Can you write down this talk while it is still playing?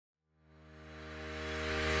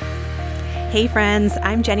Hey friends,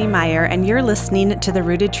 I'm Jenny Meyer, and you're listening to the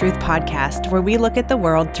Rooted Truth podcast, where we look at the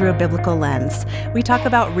world through a biblical lens. We talk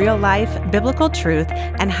about real life, biblical truth,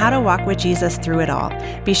 and how to walk with Jesus through it all.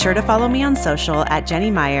 Be sure to follow me on social at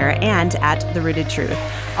Jenny Meyer and at The Rooted Truth.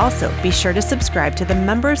 Also, be sure to subscribe to the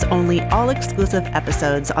members-only, all-exclusive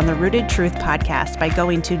episodes on the Rooted Truth podcast by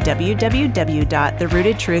going to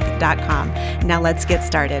www.therootedtruth.com. Now let's get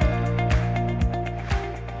started.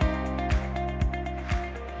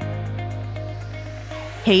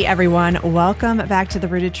 Hey everyone, welcome back to the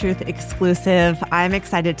Rooted Truth exclusive. I'm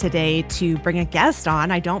excited today to bring a guest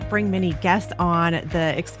on. I don't bring many guests on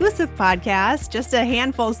the exclusive podcast, just a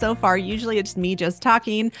handful so far. Usually it's me just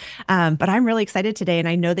talking, but I'm really excited today. And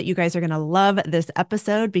I know that you guys are going to love this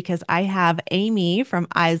episode because I have Amy from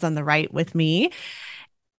Eyes on the Right with me.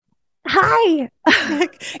 Hi.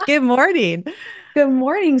 Good morning. Good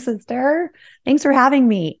morning, sister. Thanks for having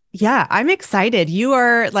me. Yeah, I'm excited. You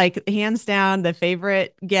are like hands down the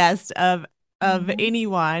favorite guest of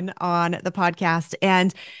anyone on the podcast.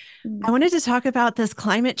 And I wanted to talk about this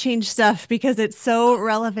climate change stuff because it's so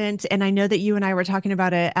relevant. And I know that you and I were talking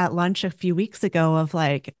about it at lunch a few weeks ago of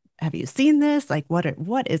like, have you seen this? Like what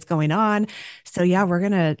is going on? So yeah,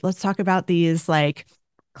 let's talk about these like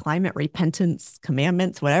climate repentance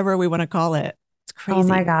commandments, whatever we want to call it. It's crazy. Oh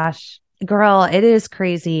my gosh. Girl, it is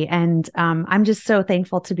crazy. And I'm just so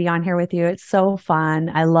thankful to be on here with you. It's so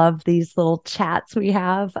fun. I love these little chats we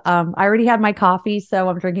have. I already had my coffee, so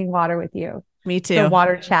I'm drinking water with you. Me too. The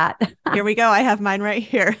water chat. Here we go. I have mine right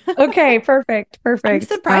here. Okay, perfect. I'm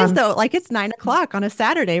surprised though. Like it's 9:00 on a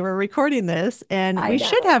Saturday. We're recording this and we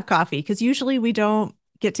should have coffee because usually we don't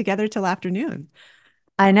get together till afternoon.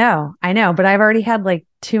 I know, but I've already had like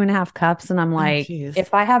 2.5 cups and I'm like,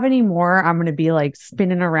 if I have any more, I'm going to be like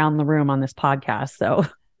spinning around the room on this podcast. So,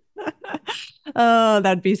 oh,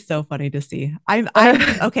 that'd be so funny to see. I'm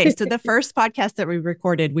okay. So the first podcast that we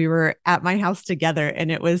recorded, we were at my house together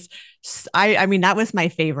and it was, I mean, that was my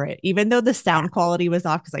favorite, even though the sound quality was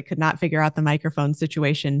off because I could not figure out the microphone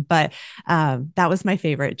situation, but that was my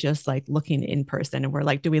favorite, just like looking in person and we're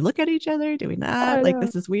like, do we look at each other? Do we not? Like,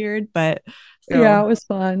 this is weird, but yeah, it was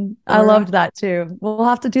fun. I loved that too. We'll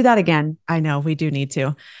have to do that again. I know we do need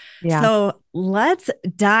to. Yeah. So let's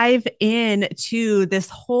dive into this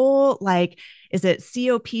whole, like, is it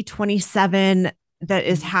COP27 that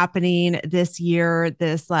is happening this year?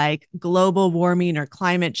 This like global warming or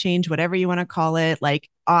climate change, whatever you want to call it, like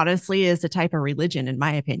honestly is a type of religion, in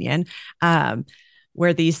my opinion,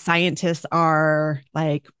 where these scientists are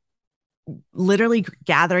like literally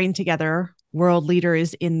gathering together world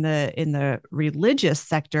leaders in the religious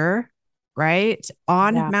sector, right?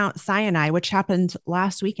 On Mount Sinai, which happened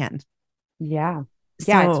last weekend. Yeah.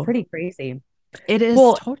 Yeah. It's pretty crazy. It is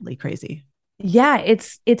totally crazy. Yeah.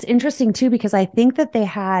 It's interesting too, because I think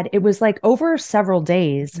that it was like over several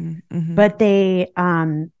days, but they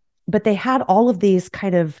had all of these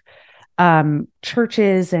kind of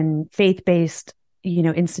churches and faith-based,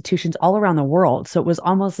 institutions all around the world. So it was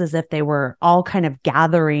almost as if they were all kind of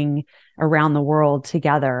gathering around the world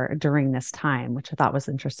together during this time, which I thought was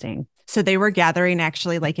interesting. So they were gathering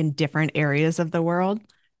actually like in different areas of the world.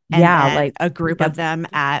 And like a group of them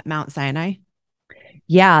at Mount Sinai.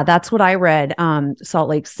 Yeah, that's what I read. Salt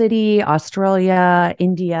Lake City, Australia,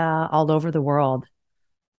 India, all over the world.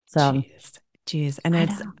 So Jeez.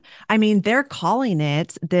 And they're calling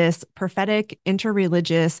it this prophetic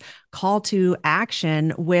interreligious call to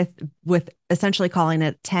action with essentially calling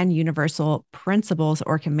it 10 universal principles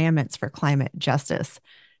or commandments for climate justice,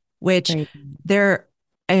 which in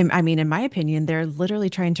my opinion, they're literally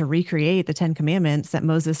trying to recreate the 10 commandments that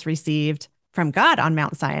Moses received from God on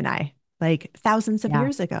Mount Sinai, like thousands of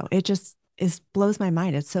years ago. It just blows my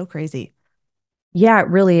mind. It's so crazy. Yeah, it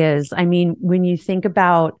really is. I mean, when you think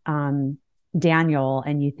about, Daniel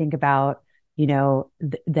and you think about,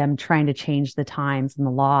 them trying to change the times and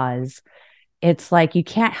the laws, it's like, you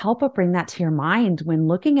can't help but bring that to your mind when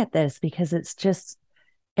looking at this, because it's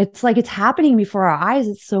like, it's happening before our eyes.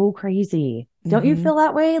 It's so crazy. Don't you feel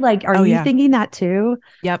that way? Like, are you thinking that too?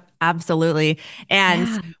 Yep, absolutely.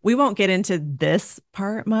 And we won't get into this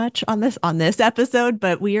part much on this episode,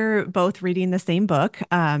 but we are both reading the same book,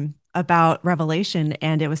 about Revelation.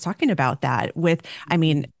 And it was talking about that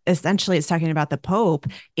essentially it's talking about the Pope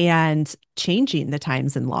and changing the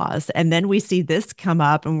times and laws. And then we see this come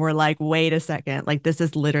up and we're like, wait a second, like this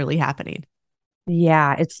is literally happening.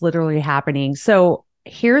 Yeah, it's literally happening. So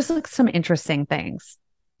here's like some interesting things.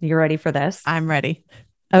 You ready for this? I'm ready.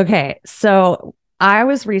 Okay. So I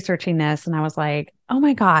was researching this and I was like, oh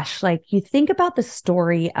my gosh, like you think about the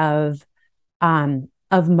story of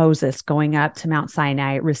Moses going up to Mount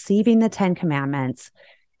Sinai, receiving the 10 Commandments.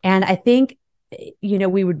 And I think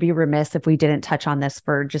we would be remiss if we didn't touch on this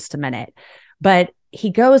for just a minute. But he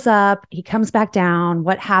goes up, he comes back down.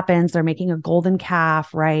 What happens? They're making a golden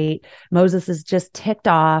calf, right? Moses is just ticked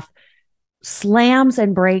off, slams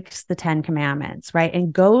and breaks the 10 commandments, right?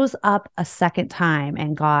 And goes up a second time,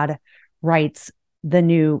 and God writes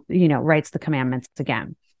writes the commandments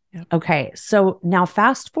again. Yep. Okay. So now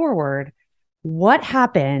fast forward, what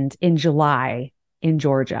happened in July in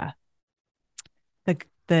Georgia?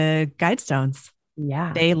 The guidestones.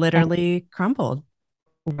 Yeah. They literally crumbled.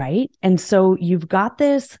 Right. And so you've got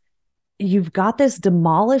this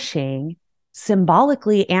demolishing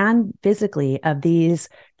symbolically and physically of these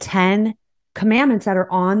 10 commandments that are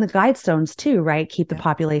on the guidestones too, right? Keep the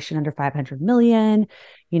population under 500 million,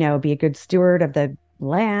 be a good steward of the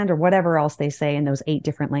land, or whatever else they say in those 8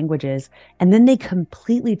 different languages. And then they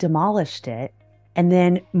completely demolished it. And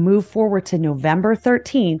then move forward to November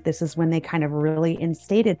 13th. This is when they kind of really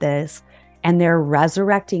instated this, and they're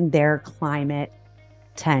resurrecting their climate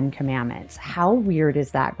 10 commandments. How weird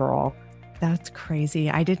is that, girl? That's crazy.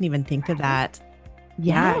 I didn't even think of that.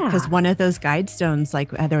 Yeah. Because one of those guidestones,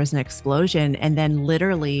 like there was an explosion, and then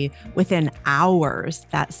literally within hours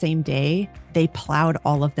that same day, they plowed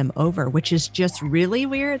all of them over, which is just really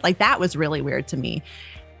weird. Like that was really weird to me,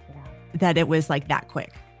 that it was like that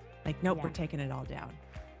quick. Like, nope, we're taking it all down.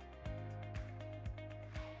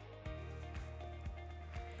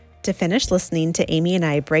 To finish listening to Amy and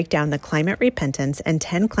I break down the climate repentance and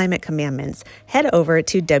 10 climate commandments, head over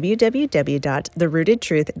to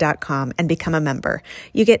www.therootedtruth.com and become a member.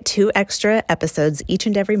 You get 2 extra episodes each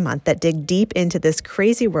and every month that dig deep into this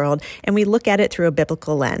crazy world, and we look at it through a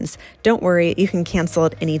biblical lens. Don't worry, you can cancel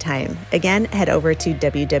it anytime. Again, head over to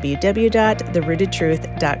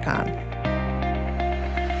www.therootedtruth.com.